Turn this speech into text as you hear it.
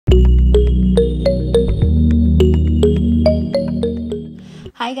Hi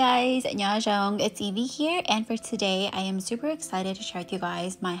guys, Nyob, it's Evie here, and for today I am super excited to share with you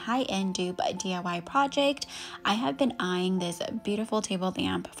guys my high-end dupe DIY project. I have been eyeing this beautiful table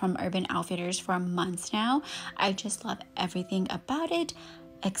lamp from Urban Outfitters for months now. I just love everything about it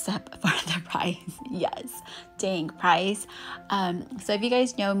except for the price. Yes, dang price. So if you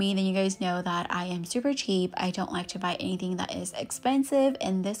guys know me, then you guys know that I am super cheap. I don't like to buy anything that is expensive,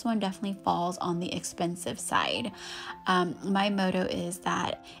 and this one definitely falls on the expensive side. My motto is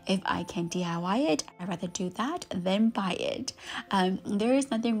that if I can DIY it, I'd rather do that than buy it. There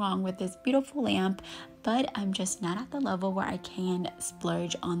is nothing wrong with this beautiful lamp, but I'm just not at the level where I can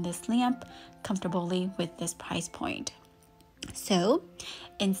splurge on this lamp comfortably with this price point. So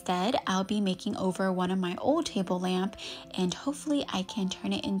instead, I'll be making over one of my old table lamp, and hopefully I can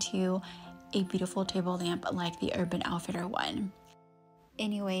turn it into a beautiful table lamp like the Urban Outfitter one.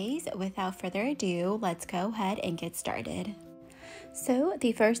 Anyways, without further ado, let's go ahead and get started. So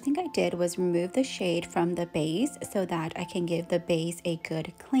the first thing I did was remove the shade from the base so that I can give the base a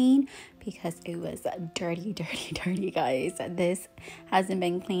good clean, because it was dirty guys. This hasn't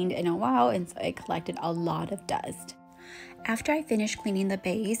been cleaned in a while, and so it collected a lot of dust. After I finished cleaning the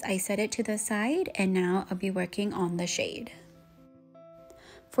base, I set it to the side, and now I'll be working on the shade.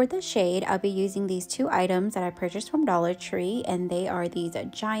 For the shade, I'll be using these two items that I purchased from Dollar Tree, and they are these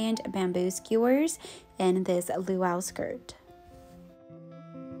giant bamboo skewers and this luau skirt.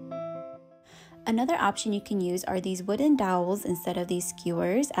 Another option you can use are these wooden dowels instead of these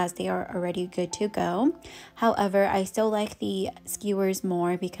skewers, as they are already good to go. However, I still like the skewers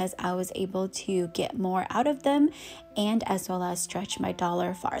more because I was able to get more out of them, and as well as stretch my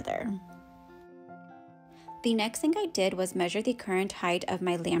dollar farther. The next thing I did was measure the current height of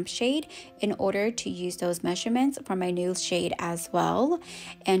my lampshade in order to use those measurements for my new shade as well.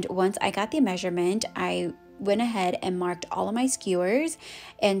 And once I got the measurement, I went ahead and marked all of my skewers,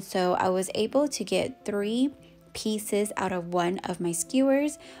 and so I was able to get 3 pieces out of one of my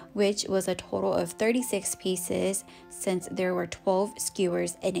skewers, which was a total of 36 pieces since there were 12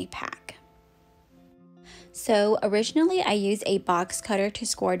 skewers in a pack. So originally I used a box cutter to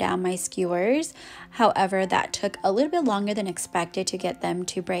score down my skewers. However, that took a little bit longer than expected to get them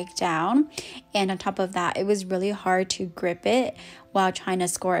to break down. And on top of that, it was really hard to grip it while trying to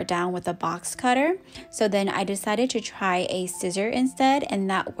score it down with a box cutter. So then I decided to try a scissor instead, and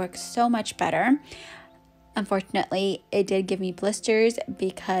that worked so much better. Unfortunately, it did give me blisters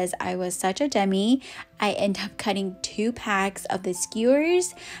because I was such a dummy. I ended up cutting 2 packs of the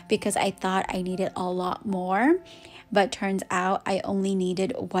skewers because I thought I needed a lot more, but turns out I only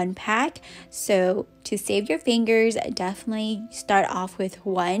needed 1 pack. So to save your fingers, definitely start off with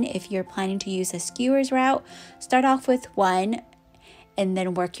 1. If you're planning to use the skewers route, start off with 1 and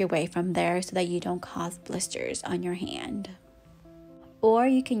then work your way from there so that you don't cause blisters on your hand. Or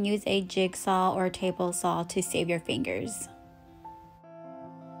you can use a jigsaw or table saw to save your fingers.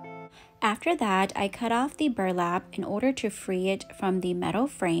 After that, I cut off the burlap in order to free it from the metal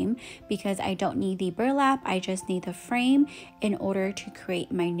frame, because I don't need the burlap, I just need the frame in order to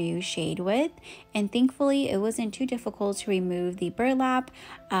create my new shade with. And thankfully, it wasn't too difficult to remove the burlap.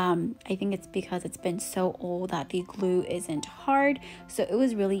 I think it's because it's been so old that the glue isn't hard, so it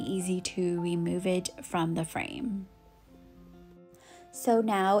was really easy to remove it from the frame. So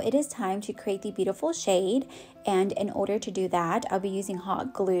now it is time to create the beautiful shade, and in order to do that, I'll be using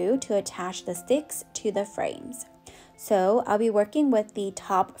hot glue to attach the sticks to the frames. So I'll be working with the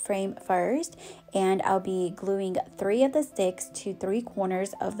top frame first, and I'll be gluing 3 of the sticks to 3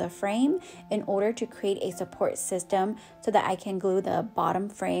 corners of the frame in order to create a support system so that I can glue the bottom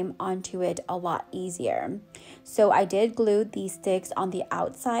frame onto it a lot easier. So I did glue the sticks on the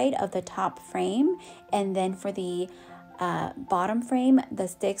outside of the top frame, and then for the bottom frame, the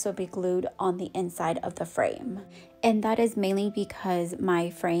sticks will be glued on the inside of the frame. And that is mainly because my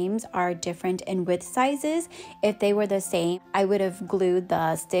frames are different in width sizes. If they were the same, I would have glued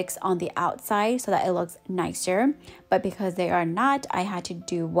the sticks on the outside so that it looks nicer. But because they are not, I had to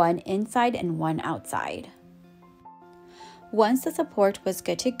do one inside and one outside. Once the support was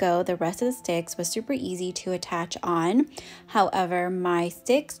good to go, the rest of the sticks was super easy to attach on. However, my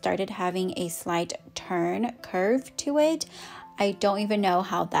stick started having a slight curve to it. I don't even know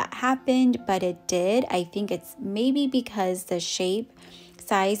how that happened, but it did. I think it's maybe because the shape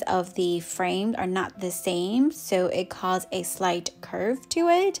size of the frames are not the same, so it caused a slight curve to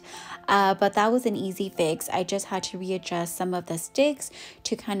it, but that was an easy fix. I just had to readjust some of the sticks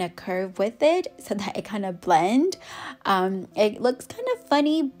to kind of curve with it so that it kind of blend. It looks kind of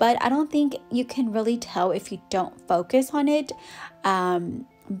funny, but I don't think you can really tell if you don't focus on it.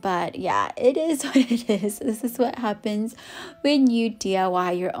 But yeah, it is what it is. This is what happens when you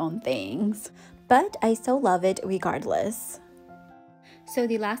DIY your own things. But I still love it regardless. So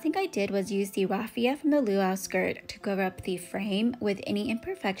the last thing I did was use the raffia from the luau skirt to cover up the frame with any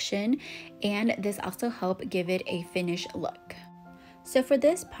imperfection, and this also helped give it a finished look. So for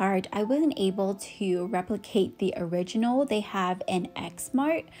this part, I wasn't able to replicate the original. They have an X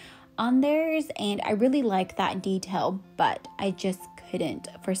mark on theirs, and I really like that detail, but I just couldn't.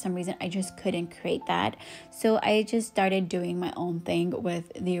 For some reason, I just couldn't create that. So I just started doing my own thing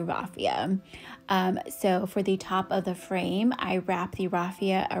with the raffia. So for the top of the frame, I wrapped the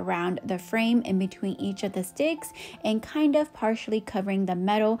raffia around the frame in between each of the sticks and kind of partially covering the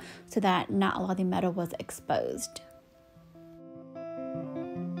metal so that not all of the metal was exposed.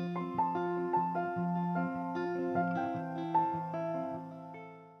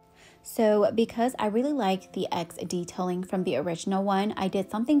 So because I really like the X detailing from the original one, I did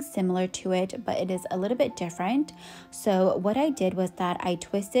something similar to it, but it is a little bit different. So what I did was that I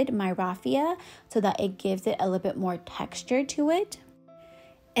twisted my raffia so that it gives it a little bit more texture to it.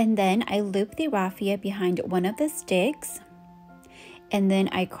 And then I looped the raffia behind one of the sticks, and then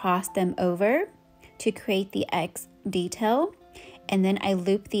I crossed them over to create the X detail. And then I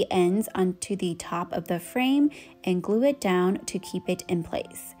looped the ends onto the top of the frame and glue it down to keep it in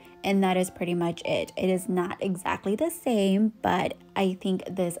place. And that is pretty much it. It is not exactly the same, but I think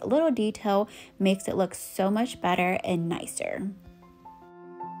this little detail makes it look so much better and nicer.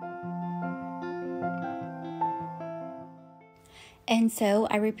 And so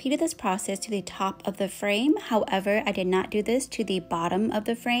I repeated this process to the top of the frame. However, I did not do this to the bottom of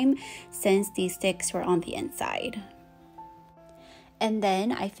the frame since the sticks were on the inside. And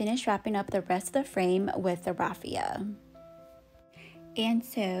then I finished wrapping up the rest of the frame with the raffia. And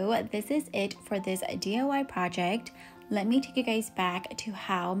so this is it for this DIY project. Let me take you guys back to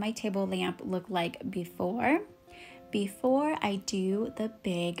how my table lamp looked like before I do the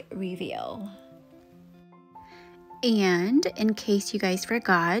big reveal. And in case you guys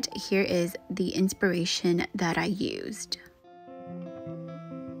forgot, here is the inspiration that I used.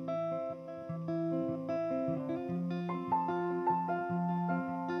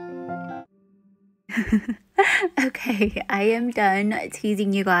 Okay, I am done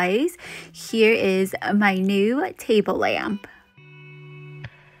teasing you guys. Here is my new table lamp.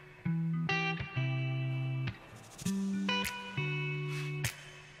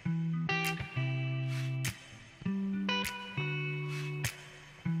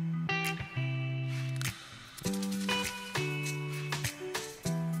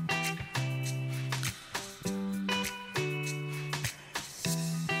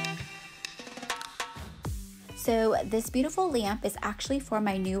 So this beautiful lamp is actually for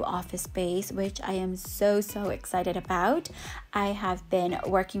my new office space, which I am so excited about. I have been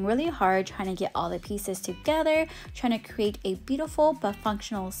working really hard trying to get all the pieces together, trying to create a beautiful but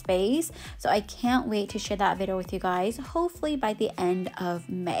functional space. So I can't wait to share that video with you guys, hopefully by the end of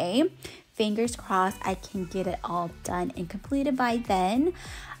May. Fingers crossed I can get it all done and completed by then.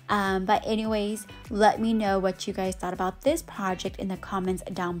 But anyways, let me know what you guys thought about this project in the comments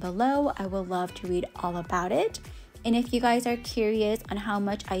down below. I would love to read all about it. And if you guys are curious on how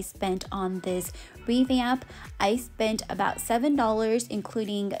much I spent on this revamp, I spent about $7,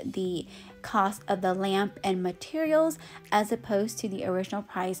 including the cost of the lamp and materials, as opposed to the original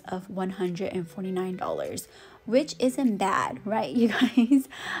price of $149, which isn't bad, right, you guys?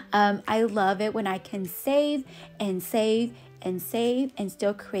 I love it when I can save and save and save and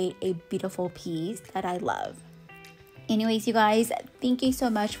still create a beautiful piece that I love. Anyways, you guys, thank you so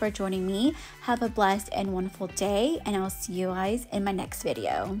much for joining me. Have a blessed and wonderful day, and I'll see you guys in my next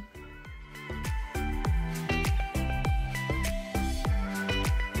video.